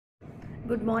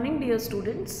Good morning, dear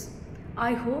students.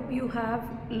 I hope you have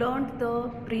learned the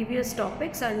previous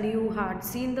topics and you had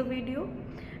seen the video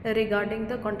regarding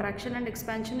the contraction and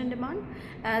expansion in demand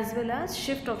as well as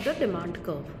shift of the demand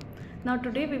curve. Now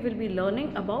today we will be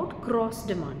learning about cross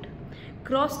demand.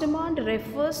 Cross demand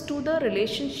refers to the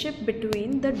relationship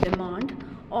between the demand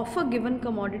of a given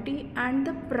commodity and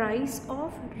the price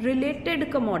of related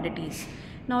commodities.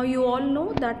 Now you all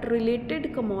know that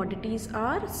related commodities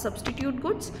are substitute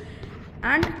goods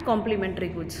and complementary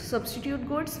goods. Substitute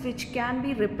goods which can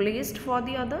be replaced for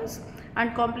the others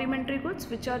and complementary goods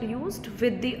which are used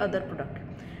with the other product.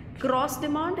 Cross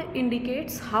demand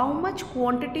indicates how much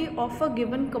quantity of a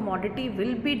given commodity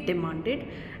will be demanded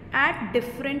at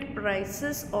different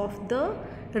prices of the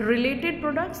related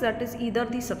products, that is either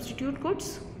the substitute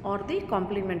goods or the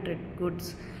complementary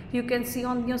goods. You can see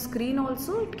on your screen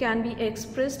also, it can be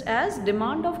expressed as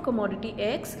demand of commodity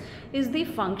X is the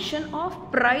function of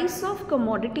price of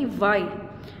commodity Y.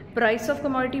 Price of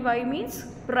commodity Y means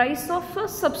price of a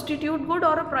substitute good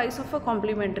or a price of a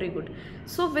complementary good.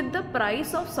 So with the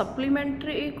price of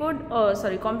complementary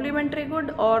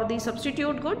good or the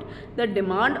substitute good, the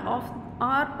demand of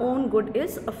our own good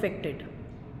is affected.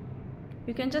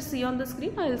 You can just see on the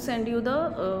screen. I will send you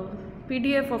the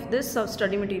PDF of this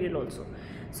study material also.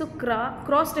 So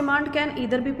cross demand can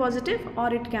either be positive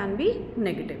or it can be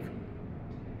negative.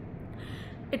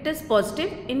 It is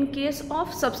positive in case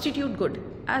of substitute good,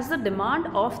 as the demand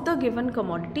of the given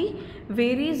commodity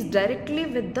varies directly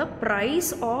with the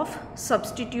price of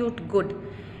substitute good.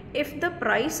 If the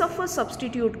price of a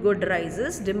substitute good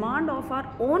rises, demand of our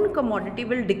own commodity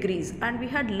will decrease, and we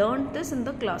had learned this in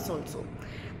the class also.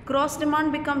 Cross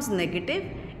demand becomes negative.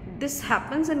 This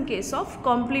happens in case of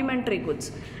complementary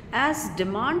goods, as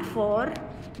demand for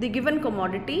the given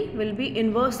commodity will be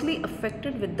inversely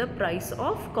affected with the price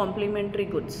of complementary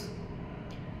goods.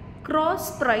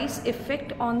 Cross price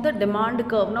effect on the demand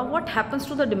curve. Now what happens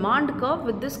to the demand curve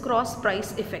with this cross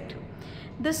price effect?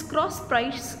 This cross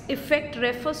price effect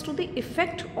refers to the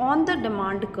effect on the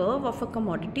demand curve of a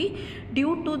commodity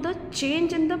due to the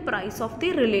change in the price of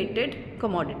the related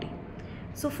commodity.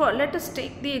 So let us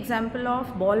take the example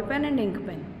of ball pen and ink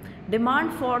pen.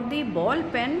 Demand for the ball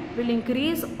pen will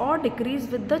increase or decrease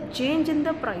with the change in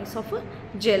the price of a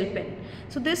gel pen.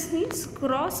 So this means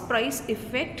cross price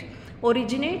effect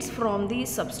originates from the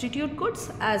substitute goods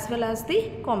as well as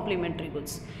the complementary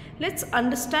goods. Let's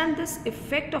understand this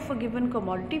effect of a given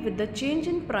commodity with the change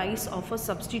in price of a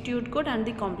substitute good and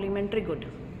the complementary good.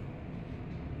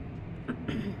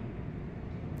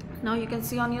 Now you can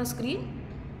see on your screen,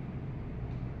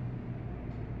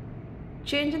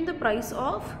 change in the price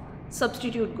of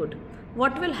substitute good.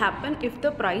 What will happen if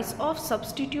the price of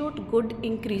substitute good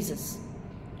increases?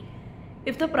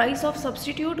 If the price of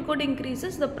substitute good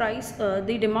increases, the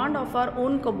demand of our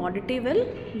own commodity will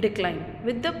decline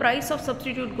with the price of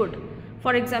substitute good.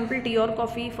 For example, tea or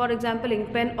coffee, for example,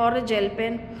 ink pen or a gel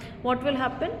pen. What will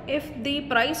happen if the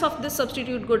price of this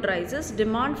substitute good rises?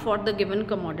 Demand for the given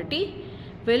commodity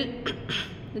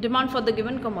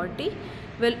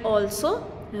will also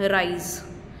rise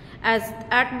as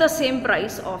at the same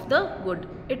price of the good.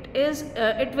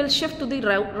 It will shift to the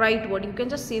rightward. You can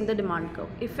just see in the demand curve.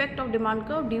 Effect of demand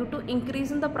curve due to increase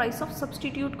in the price of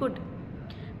substitute good.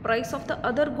 Price of the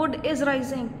other good is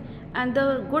rising, and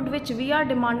the good which we are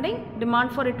demanding,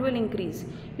 demand for it will increase.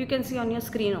 You can see on your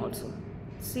screen also.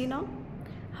 See now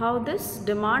how this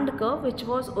demand curve, which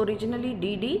was originally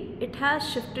DD, it has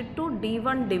shifted to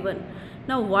D1 D1.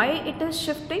 Now why it is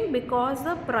shifting? Because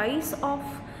the price of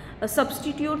a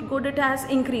substitute good, it has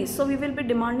increased, so we will be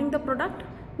demanding the product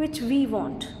which we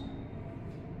want.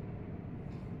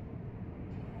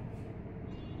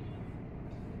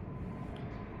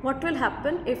 What will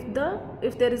happen if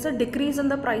there is a decrease in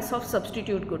the price of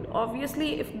substitute good?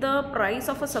 Obviously, if the price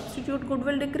of a substitute good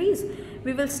will decrease,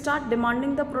 we will start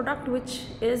demanding the product which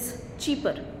is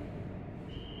cheaper.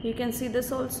 You can see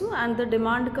this also, and the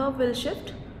demand curve will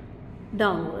shift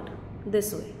downward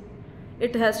this way.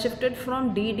 It has shifted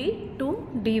from DD to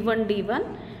D1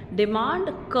 D1. Demand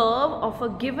curve of a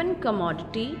given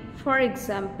commodity, for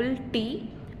example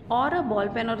tea or a ball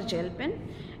pen or gel pen,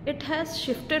 it has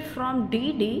shifted from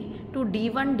DD to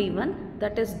D1 D1,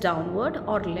 that is downward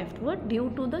or leftward,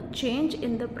 due to the change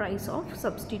in the price of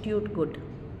substitute good.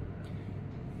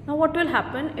 Now what will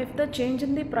happen if the change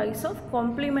in the price of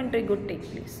complementary good takes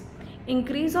place?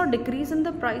 Increase or decrease in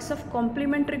the price of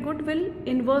complementary good will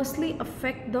inversely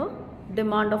affect the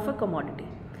demand of a commodity.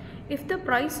 If the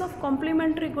price of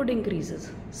complementary good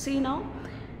increases, see now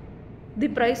the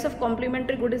price of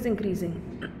complementary good is increasing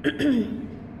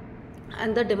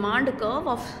and the demand curve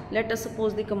of, let us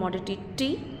suppose, the commodity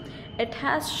tea, it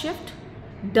has shift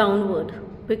downward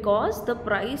because the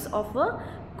price of a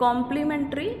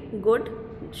complementary good,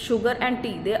 sugar and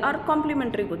tea, they are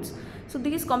complementary goods. So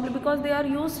these because they are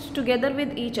used together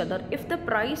with each other. If the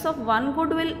price of one good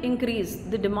will increase,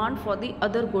 the demand for the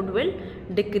other good will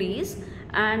decrease,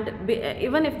 and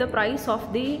even if the price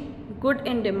of the good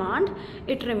in demand,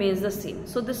 it remains the same.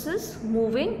 So this is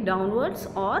moving downwards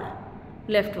or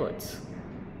leftwards.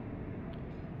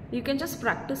 You can just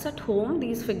practice at home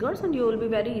these figures and you will be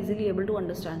very easily able to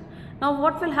understand. Now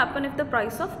what will happen if the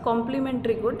price of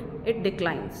complementary good, it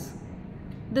declines?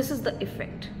 This is the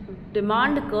effect.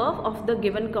 Demand curve of the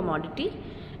given commodity,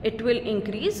 it will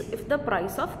increase if the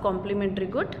price of complementary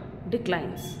good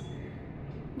declines.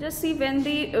 Just see, when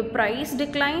the price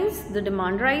declines, the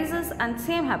demand rises, and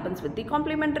same happens with the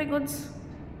complementary goods.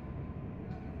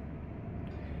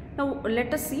 Now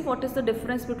let us see what is the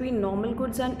difference between normal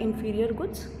goods and inferior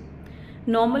goods.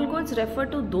 Normal goods refer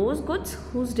to those goods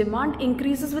whose demand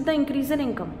increases with the increase in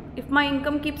income. If my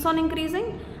income keeps on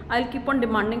increasing, I'll keep on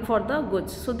demanding for the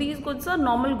goods. So these goods are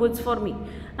normal goods for me.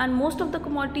 And most of the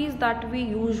commodities that we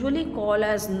usually call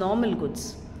as normal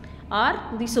goods are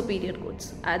the superior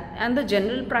goods. And the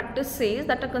general practice says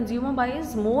that a consumer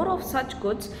buys more of such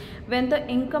goods when the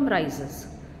income rises.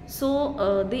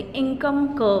 So the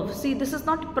income curve, see, this is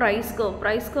not price curve.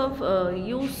 Price curve,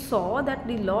 you saw that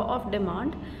the law of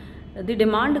demand, the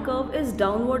demand curve is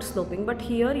downward sloping, but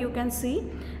here you can see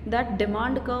that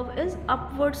demand curve is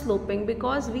upward sloping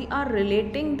because we are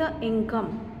relating the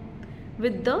income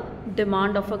with the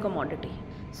demand of a commodity.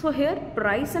 So here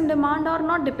price and demand are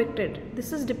not depicted.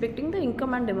 This is depicting the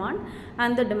income and demand,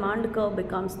 and the demand curve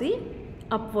becomes the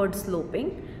upward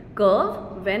sloping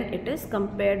curve when it is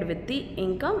compared with the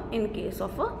income in case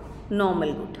of a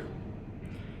normal good.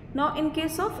 Now in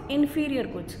case of inferior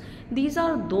goods, these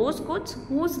are those goods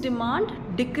whose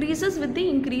demand decreases with the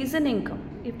increase in income.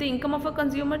 If the income of a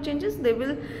consumer changes, they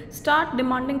will start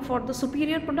demanding for the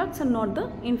superior products and not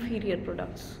the inferior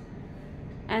products.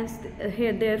 And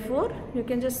here therefore you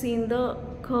can just see in the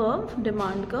curve,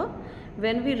 demand curve,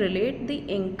 when we relate the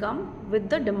income with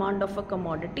the demand of a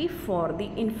commodity for the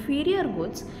inferior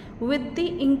goods, with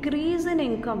the increase in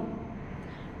income,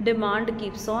 demand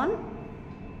keeps on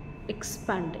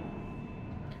expanding.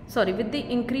 Sorry, with the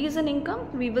increase in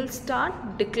income, we will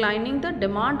start declining the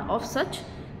demand of such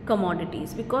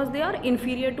commodities because they are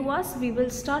inferior to us. We will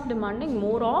start demanding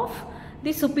more of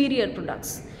the superior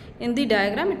products. In the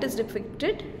diagram, it is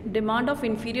depicted demand of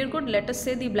inferior good. Let us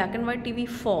say the black and white TV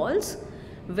falls.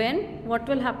 When what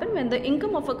will happen when the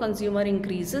income of a consumer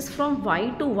increases from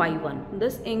Y to Y1?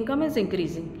 This income is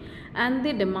increasing and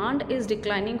the demand is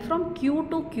declining from Q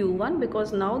to Q1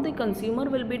 because now the consumer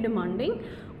will be demanding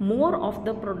more of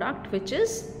the product which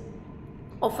is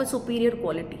of a superior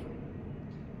quality.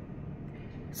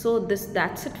 So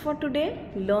that's it for today.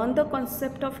 Learn the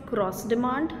concept of cross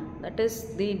demand, that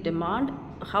is the demand,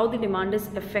 how the demand is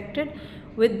affected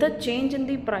with the change in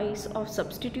the price of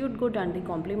substitute good and the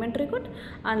complementary good,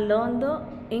 and learn the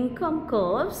income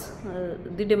curves,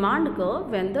 the demand curve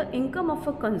when the income of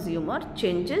a consumer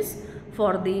changes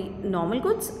for the normal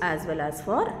goods as well as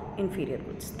for inferior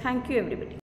goods. Thank you everybody.